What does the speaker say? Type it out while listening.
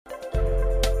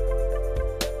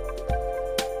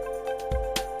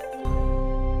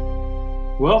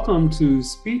Welcome to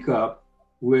Speak Up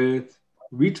with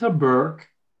Rita Burke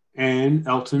and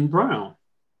Elton Brown.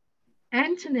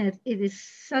 Antoinette, it is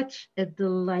such a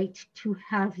delight to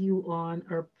have you on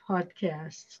our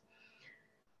podcast.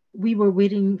 We were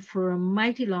waiting for a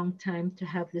mighty long time to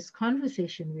have this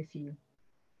conversation with you.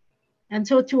 And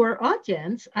so, to our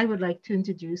audience, I would like to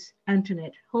introduce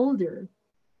Antoinette Holder.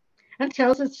 And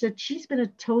tells us that she's been a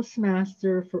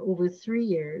Toastmaster for over 3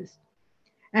 years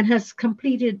and has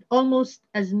completed almost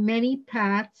as many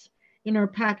paths in our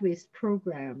Pathways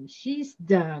program. She's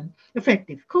done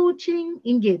effective coaching,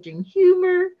 engaging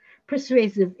humor,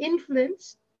 persuasive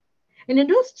influence. And in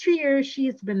those 3 years, she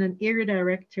has been an area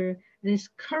director and is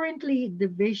currently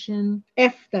Division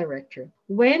F director.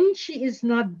 When she is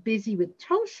not busy with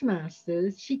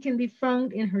Toastmasters, she can be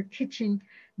found in her kitchen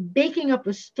baking up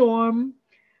a storm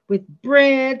with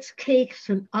breads, cakes,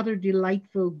 and other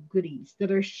delightful goodies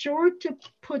that are sure to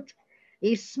put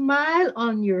a smile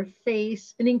on your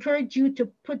face and encourage you to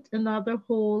put another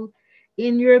hole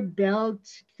in your belt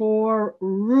for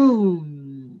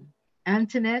room.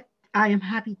 Antoinette, I am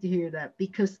happy to hear that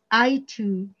because I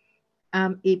too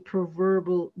am a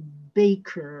proverbial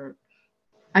baker.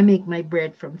 I make my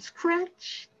bread from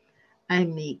scratch. I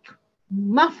make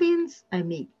muffins. I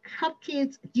make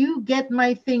cupcakes. You get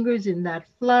my fingers in that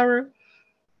flour,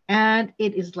 and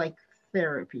it is like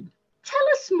therapy. Tell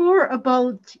us more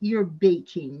about your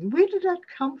baking. Where did that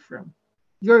come from?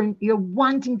 You're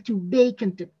wanting to bake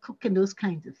and to cook and those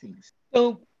kinds of things.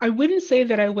 So I wouldn't say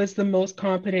that I was the most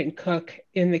competent cook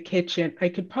in the kitchen. I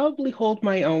could probably hold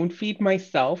my own, feed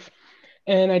myself,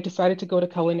 and I decided to go to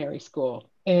culinary school.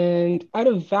 And out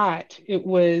of that, it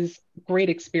was great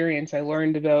experience. I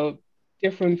learned about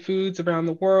different foods around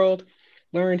the world,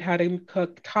 learned how to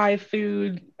cook Thai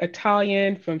food,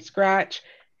 Italian from scratch,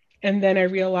 and then I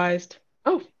realized,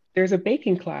 oh, there's a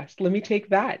baking class. Let me take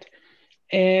that.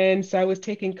 And so I was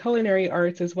taking culinary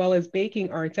arts as well as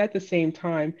baking arts at the same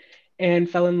time and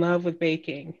fell in love with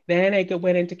baking. Then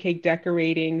went into cake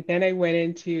decorating. Then I went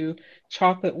into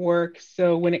chocolate work.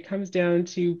 So when it comes down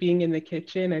to being in the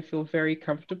kitchen, I feel very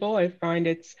comfortable. I find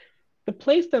it's the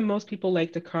place that most people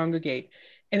like to congregate.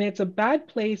 And it's a bad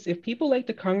place if people like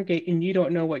to congregate and you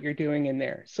don't know what you're doing in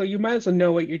there. So you might as well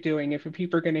know what you're doing if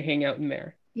people are going to hang out in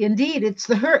there. Indeed, it's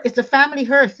the hearth. It's a family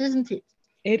hearth, isn't it?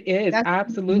 It is, That's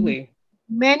absolutely.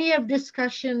 many of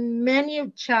discussion, many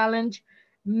of challenge,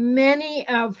 many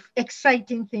of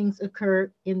exciting things occur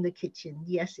in the kitchen.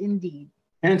 Yes, indeed.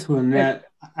 Antoinette,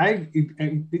 I,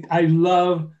 I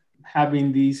love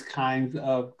having these kinds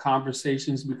of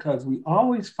conversations because we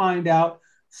always find out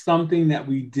something that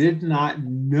we did not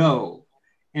know.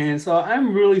 And so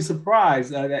I'm really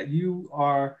surprised that you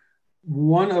are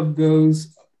one of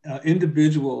those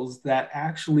individuals that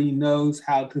actually knows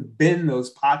how to bend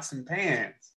those pots and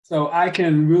pans. So I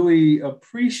can really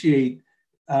appreciate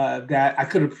that. I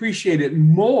could appreciate it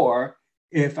more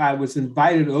if I was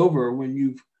invited over when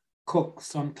you've cooked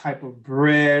some type of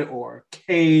bread or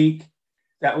cake.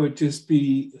 That would just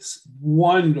be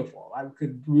wonderful. I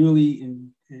could really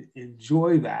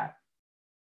enjoy that.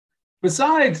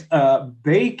 Besides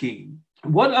baking,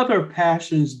 what other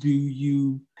passions do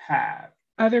you have?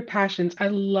 Other passions, I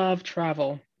love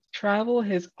travel. Travel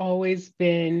has always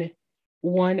been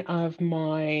one of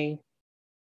my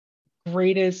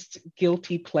greatest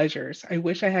guilty pleasures. I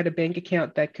wish I had a bank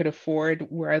account that could afford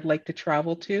where I'd like to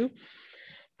travel to.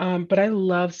 But I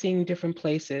love seeing different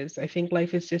places. I think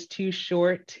life is just too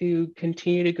short to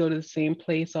continue to go to the same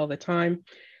place all the time.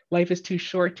 Life is too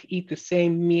short to eat the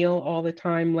same meal all the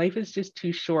time. Life is just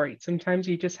too short. Sometimes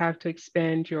you just have to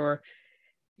expand your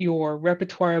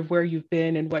repertoire of where you've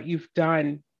been and what you've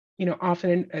done.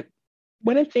 Often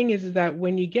one thing is that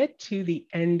when you get to the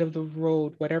end of the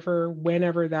road,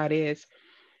 whenever that is,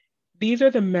 these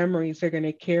are the memories that are going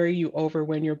to carry you over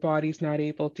when your body's not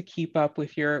able to keep up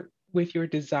with your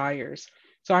desires.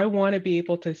 So I want to be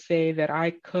able to say that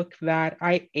I cooked that,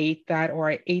 I ate that, or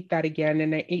I ate that again,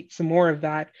 and I ate some more of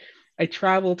that. I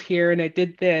traveled here and I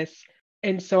did this.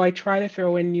 And so I try to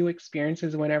throw in new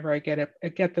experiences whenever I get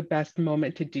the best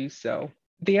moment to do so.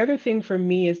 The other thing for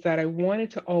me is that I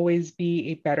wanted to always be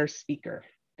a better speaker.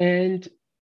 And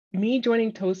me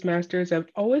joining Toastmasters, I've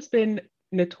always been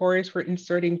notorious for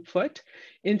inserting foot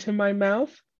into my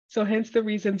mouth. So hence the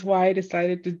reasons why I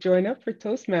decided to join up for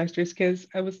Toastmasters, because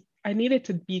I needed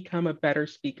to become a better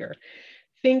speaker.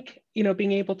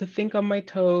 Being able to think on my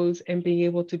toes and being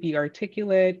able to be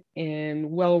articulate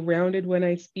and well-rounded when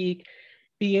I speak,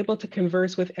 be able to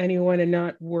converse with anyone and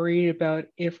not worry about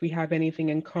if we have anything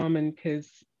in common, because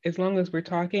as long as we're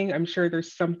talking, I'm sure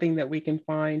there's something that we can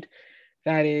find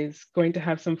that is going to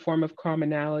have some form of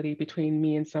commonality between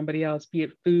me and somebody else, be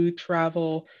it food,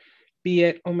 travel, be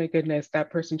it, oh my goodness,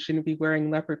 that person shouldn't be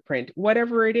wearing leopard print.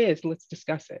 Whatever it is, let's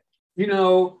discuss it. You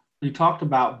know, you talked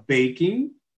about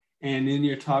baking, and then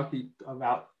you're talking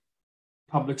about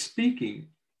public speaking.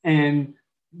 And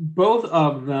both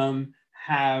of them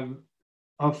have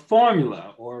a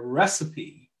formula or a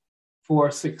recipe for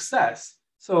success.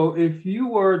 So if you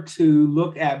were to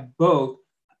look at both,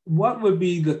 what would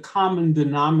be the common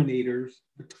denominators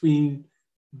between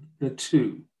the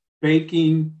two,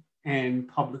 baking and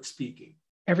public speaking?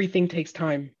 Everything takes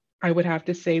time. I would have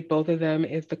to say both of them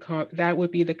is that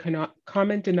would be the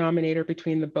common denominator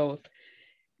between the both.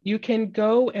 You can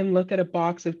go and look at a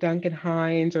box of Duncan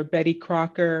Hines or Betty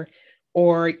Crocker,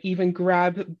 or even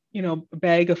grab, a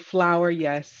bag of flour.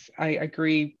 Yes, I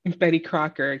agree. Betty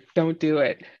Crocker, don't do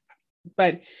it.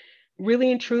 But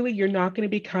really and truly, you're not going to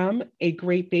become a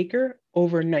great baker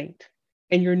overnight,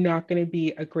 and you're not going to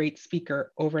be a great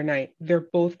speaker overnight. They're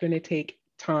both going to take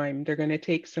time. They're going to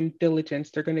take some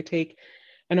diligence. They're going to take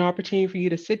an opportunity for you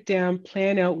to sit down,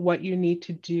 plan out what you need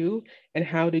to do and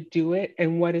how to do it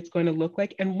and what it's going to look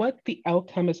like and what the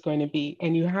outcome is going to be.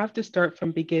 And you have to start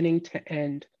from beginning to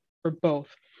end for both.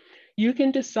 You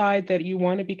can decide that you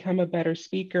want to become a better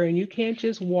speaker, and you can't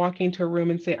just walk into a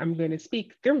room and say, I'm going to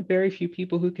speak. There are very few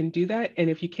people who can do that. And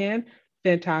if you can,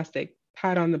 fantastic,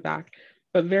 pat on the back.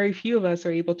 But very few of us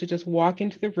are able to just walk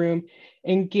into the room,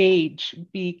 engage,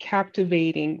 be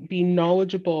captivating, be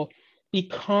knowledgeable, be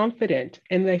confident.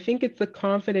 And I think it's the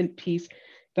confident piece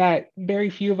that very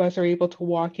few of us are able to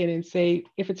walk in and say,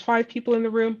 if it's 5 people in the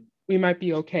room, we might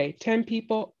be okay. 10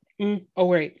 people, oh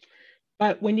wait.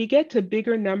 But when you get to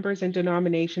bigger numbers and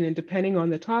denomination, and depending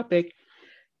on the topic,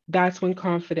 that's when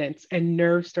confidence and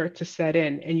nerves start to set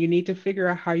in, and you need to figure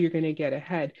out how you're going to get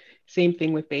ahead. Same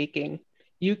thing with baking.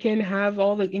 You can have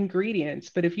all the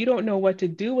ingredients, but if you don't know what to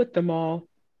do with them all,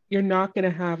 you're not going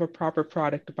to have a proper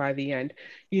product by the end.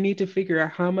 You need to figure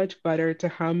out how much butter to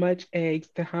how much eggs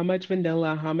to how much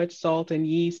vanilla, how much salt and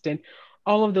yeast, and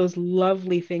all of those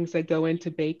lovely things that go into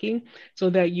baking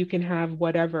so that you can have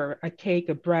whatever, a cake,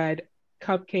 a bread,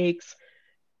 cupcakes,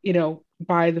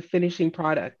 by the finishing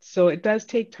product. So it does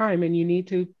take time, and you need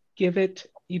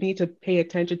to pay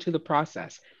attention to the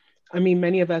process. I mean,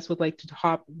 many of us would like to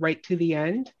hop right to the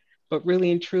end, but really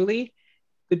and truly,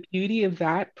 the beauty of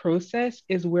that process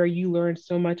is where you learn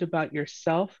so much about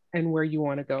yourself and where you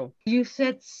want to go. You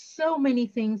said so many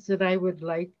things that I would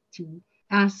like to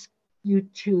ask you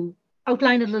to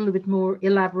outline a little bit more,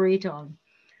 elaborate on.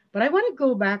 But I want to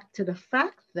go back to the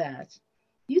fact that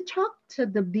you talked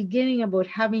at the beginning about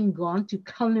having gone to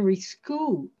culinary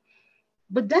school,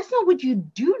 but that's not what you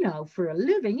do now for a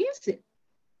living, is it?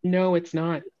 No, it's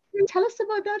not. Tell us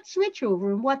about that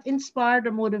switchover and what inspired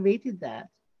or motivated that.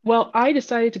 Well, I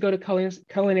decided to go to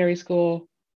culinary school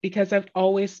because I've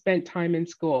always spent time in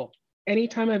school.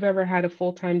 Anytime I've ever had a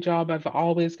full-time job, I've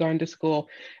always gone to school.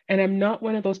 And I'm not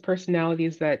one of those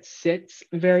personalities that sits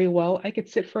very well. I could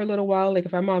sit for a little while. Like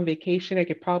if I'm on vacation, I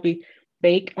could probably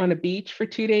bake on a beach for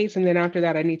 2 days. And then after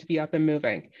that, I need to be up and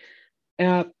moving.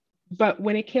 But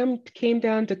when it came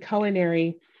down to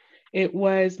culinary, it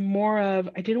was more of,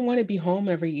 I didn't want to be home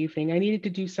every evening. I needed to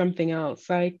do something else.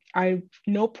 I have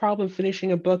no problem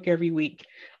finishing a book every week.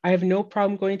 I have no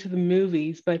problem going to the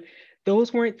movies, but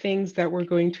those weren't things that were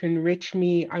going to enrich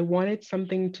me. I wanted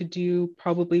something to do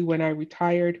probably when I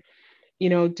retired,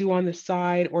 do on the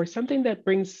side, or something that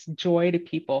brings joy to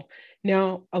people.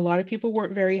 Now, a lot of people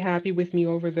weren't very happy with me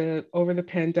over the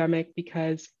pandemic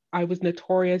because I was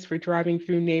notorious for driving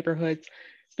through neighborhoods,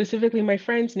 specifically my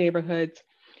friends' neighborhoods.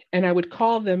 And I would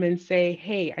call them and say,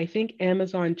 hey, I think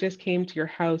Amazon just came to your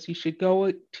house. You should go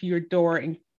to your door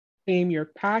and claim your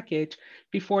package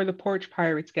before the porch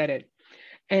pirates get it.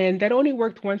 And that only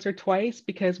worked once or twice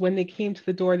because when they came to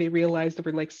the door, they realized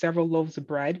there were like several loaves of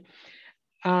bread.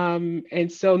 And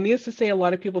so needless to say, a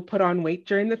lot of people put on weight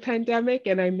during the pandemic,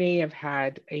 and I may have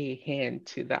had a hand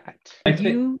to that.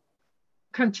 You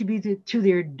contributed to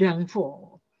their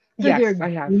downfall. Yes,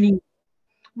 I have.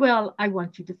 Well, I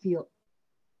want you to feel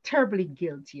terribly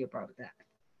guilty about that.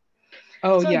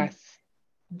 Oh, so yes.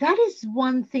 That is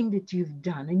one thing that you've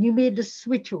done, and you made the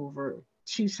switch over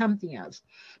to something else.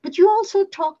 But you also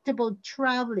talked about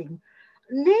traveling.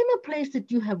 Name a place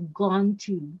that you have gone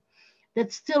to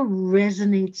that still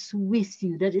resonates with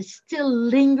you, that is still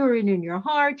lingering in your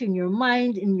heart, in your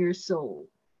mind, in your soul.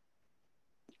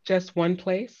 Just one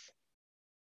place?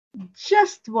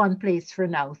 Just one place for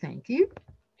now, thank you.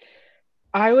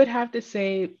 I would have to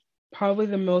say probably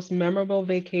the most memorable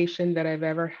vacation that I've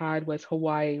ever had was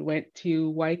Hawaii. Went to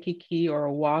Waikiki or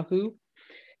Oahu.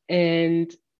 And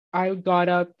I got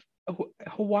up.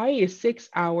 Hawaii is 6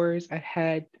 hours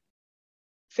ahead,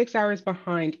 6 hours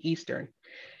behind Eastern.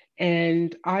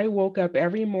 And I woke up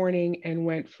every morning and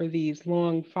went for these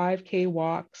long 5K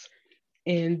walks.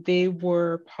 And they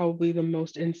were probably the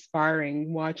most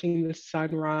inspiring, watching the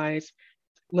sunrise,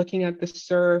 looking at the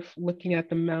surf, looking at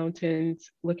the mountains,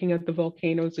 looking at the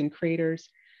volcanoes and craters.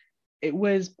 It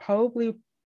was probably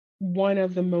one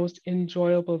of the most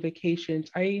enjoyable vacations.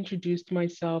 I introduced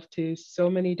myself to so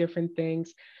many different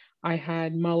things. I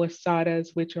had malasadas,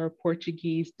 which are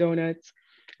Portuguese donuts.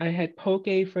 I had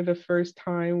poke for the first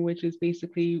time, which is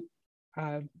basically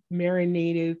uh,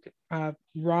 marinated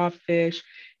raw fish,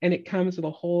 and it comes with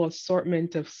a whole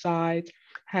assortment of sides.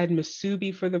 Had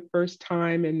masubi for the first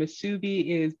time, and masubi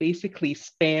is basically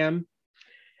spam.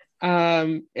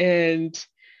 And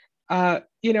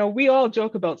we all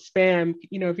joke about spam.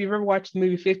 If you've ever watched the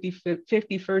movie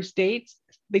 50 First Dates,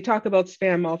 they talk about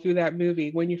spam all through that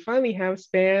movie. When you finally have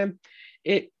spam,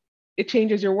 it it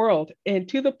changes your world. And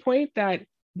to the point that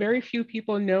very few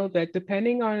people know that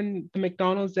depending on the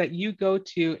McDonald's that you go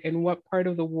to in what part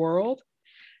of the world,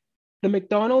 the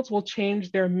McDonald's will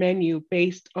change their menu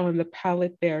based on the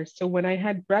palate there. So when I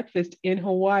had breakfast in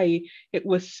Hawaii, it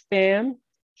was spam,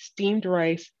 steamed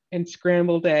rice, and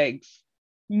scrambled eggs.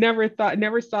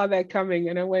 Never saw that coming.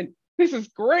 And I went, this is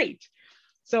great.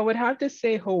 So I would have to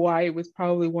say Hawaii was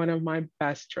probably one of my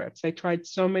best trips. I tried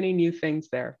so many new things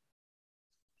there.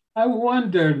 I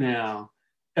wonder now,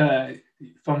 uh,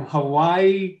 from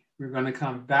Hawaii, we're going to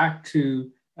come back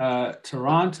to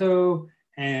Toronto,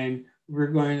 and we're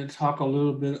going to talk a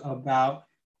little bit about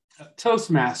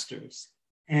Toastmasters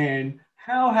and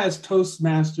how has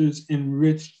Toastmasters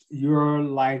enriched your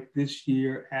life this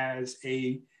year as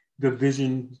a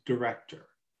division director?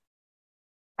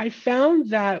 I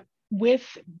found that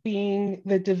with being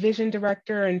the division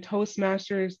director and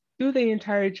Toastmasters through the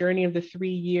entire journey of the 3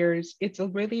 years, it's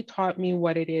really taught me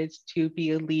what it is to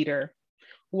be a leader,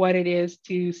 what it is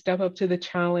to step up to the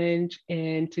challenge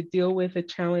and to deal with a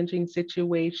challenging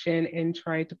situation and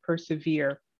try to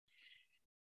persevere.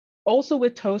 Also,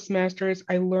 with Toastmasters,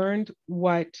 I learned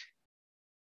what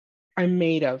I'm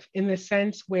made of in the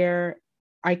sense where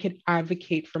I could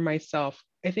advocate for myself.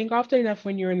 I think often enough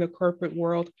when you're in the corporate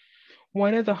world,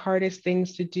 one of the hardest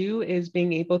things to do is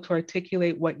being able to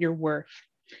articulate what you're worth,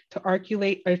 to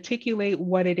articulate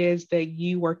what it is that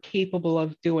you are capable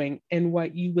of doing and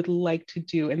what you would like to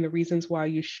do and the reasons why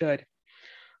you should.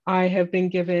 I have been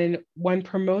given one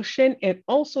promotion and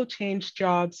also changed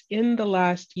jobs in the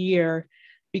last year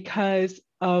because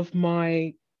of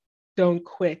my don't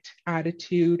quit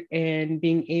attitude and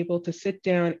being able to sit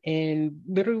down and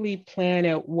literally plan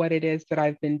out what it is that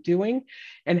I've been doing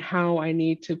and how I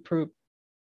need to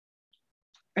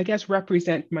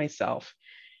represent myself.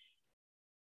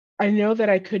 I know that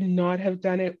I could not have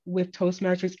done it with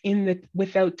Toastmasters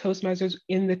without Toastmasters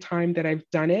in the time that I've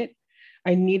done it.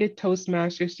 I needed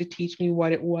Toastmasters to teach me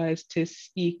what it was to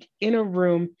speak in a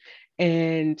room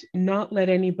and not let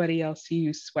anybody else see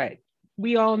you sweat.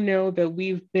 We all know that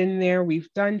we've been there,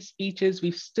 we've done speeches,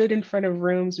 we've stood in front of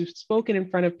rooms, we've spoken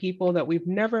in front of people that we've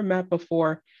never met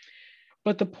before.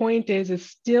 But the point is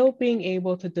still being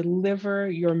able to deliver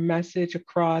your message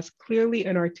across clearly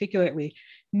and articulately.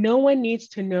 No one needs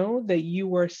to know that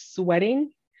you are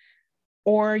sweating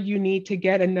or you need to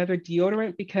get another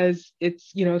deodorant because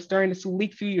it's, starting to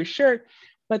leak through your shirt.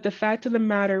 But the fact of the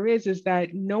matter is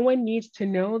that no one needs to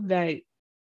know that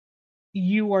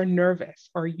you are nervous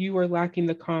or you are lacking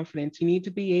the confidence. You need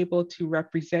to be able to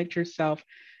represent yourself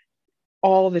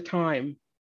all the time,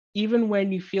 even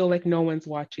when you feel like no one's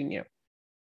watching you.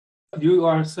 You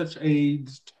are such a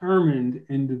determined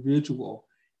individual,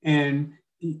 and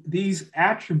these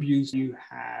attributes you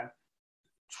have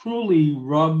truly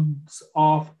rubs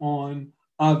off on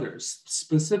others,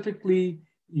 specifically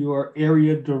your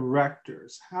area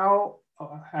directors. How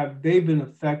have they been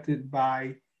affected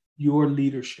by your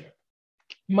leadership?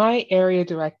 My area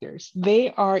directors,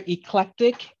 they are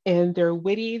eclectic and they're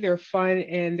witty, they're fun,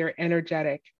 and they're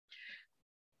energetic.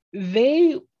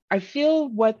 I feel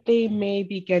what they may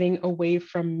be getting away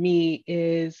from me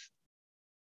is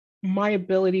my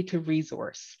ability to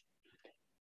resource.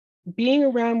 Being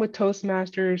around with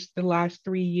Toastmasters the last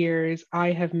 3 years,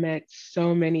 I have met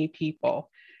so many people.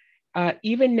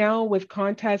 Even now with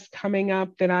contests coming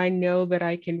up that I know that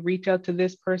I can reach out to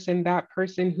this person, that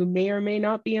person who may or may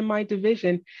not be in my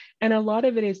division. And a lot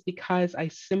of it is because I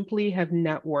simply have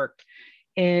networked.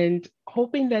 and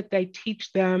hoping that they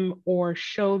teach them or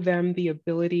show them the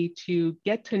ability to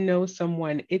get to know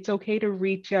someone. It's okay to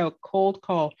reach out, cold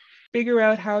call, figure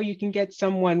out how you can get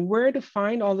someone, where to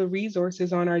find all the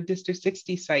resources on our District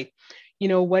 60 site.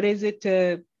 What is it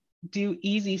to do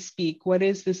easy speak? What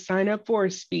is the sign up for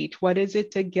a speech? What is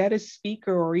it to get a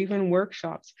speaker or even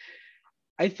workshops?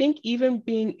 I think even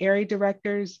being area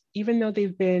directors, even though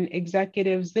they've been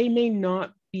executives, they may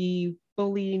not be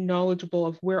fully knowledgeable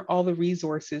of where all the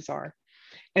resources are.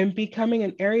 And becoming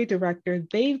an area director,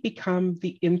 they've become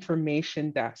the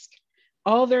information desk.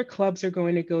 All their clubs are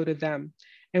going to go to them.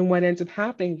 And what ends up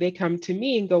happening, they come to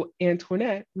me and go,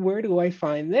 Antoinette, where do I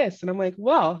find this? And I'm like,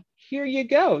 well, here you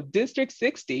go, District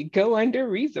 60, go under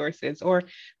resources, or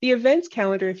the events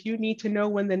calendar if you need to know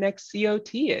when the next COT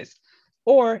is,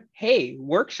 or hey,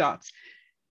 workshops.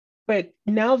 But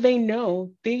now they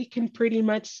know they can pretty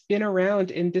much spin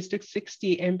around in District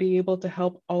 60 and be able to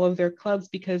help all of their clubs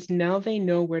because now they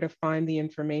know where to find the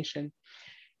information.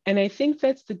 And I think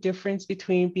that's the difference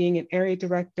between being an area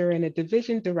director and a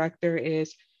division director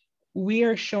is we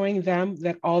are showing them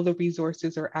that all the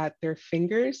resources are at their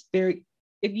fingers. It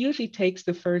usually takes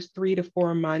the first 3 to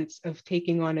 4 months of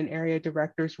taking on an area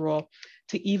director's role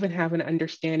to even have an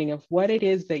understanding of what it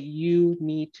is that you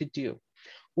need to do.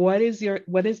 What is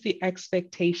the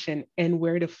expectation and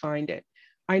where to find it?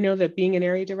 I know that being an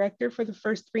area director for the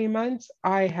first 3 months,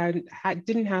 I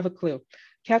didn't have a clue.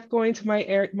 Kept going to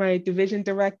my division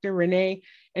director, Renee,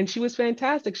 and she was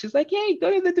fantastic. She's like, "Hey, go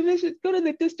to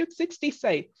the District 60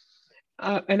 site."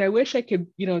 And I wish I could,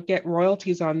 get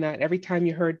royalties on that every time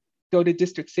you heard go to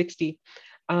District 60.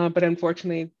 But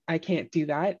unfortunately, I can't do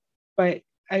that. But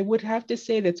I would have to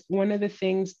say that's one of the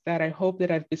things that I hope that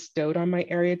I've bestowed on my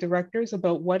area directors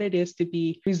about what it is to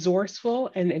be resourceful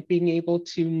and being able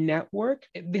to network.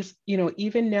 This,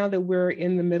 even now that we're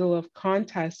in the middle of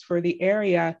contests for the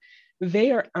area,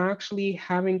 they are actually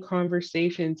having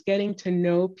conversations, getting to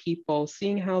know people,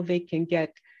 seeing how they can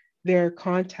get their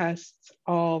contests,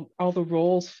 all the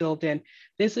roles filled in.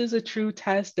 This is a true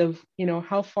test of,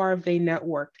 how far have they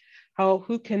networked?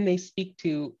 Who can they speak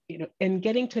to, and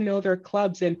getting to know their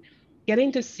clubs and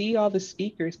getting to see all the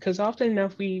speakers. Because often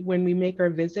enough, when we make our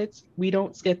visits, we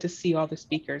don't get to see all the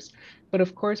speakers. But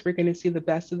of course, we're going to see the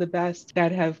best of the best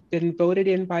that have been voted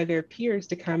in by their peers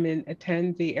to come and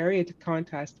attend the area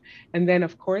contest. And then,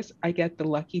 of course, I get the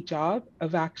lucky job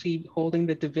of actually holding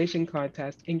the division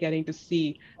contest and getting to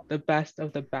see the best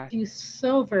of the best. Thank you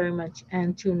so very much,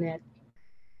 Antoinette.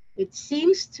 It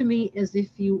seems to me as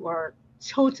if you are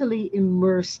totally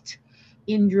immersed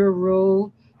in your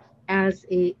role as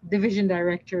a division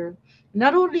director.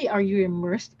 Not only are you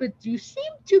immersed, but you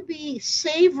seem to be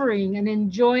savoring and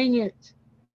enjoying it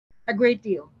a great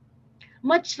deal.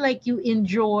 Much like you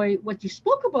enjoy what you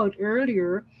spoke about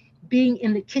earlier, being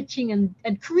in the kitchen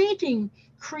and creating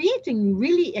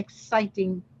really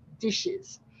exciting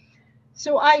dishes.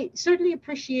 So I certainly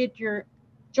appreciate your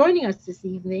joining us this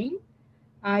evening.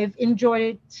 I've enjoyed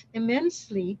it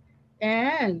immensely,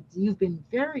 and you've been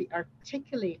very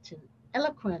articulate and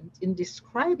eloquent in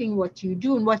describing what you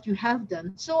do and what you have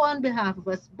done. So, on behalf of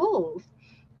us both,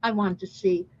 I want to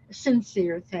say a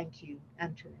sincere thank you,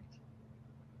 Antoinette.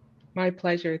 My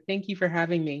pleasure. Thank you for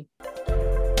having me.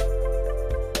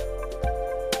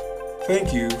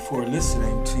 Thank you for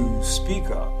listening to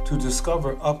Speak Up. To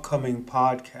discover upcoming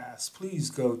podcasts, please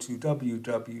go to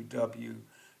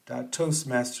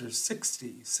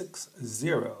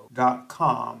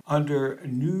www.toastmasters6060.com. Under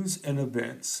News and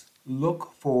Events,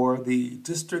 look for the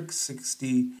District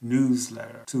 60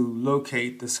 newsletter to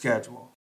locate the schedule.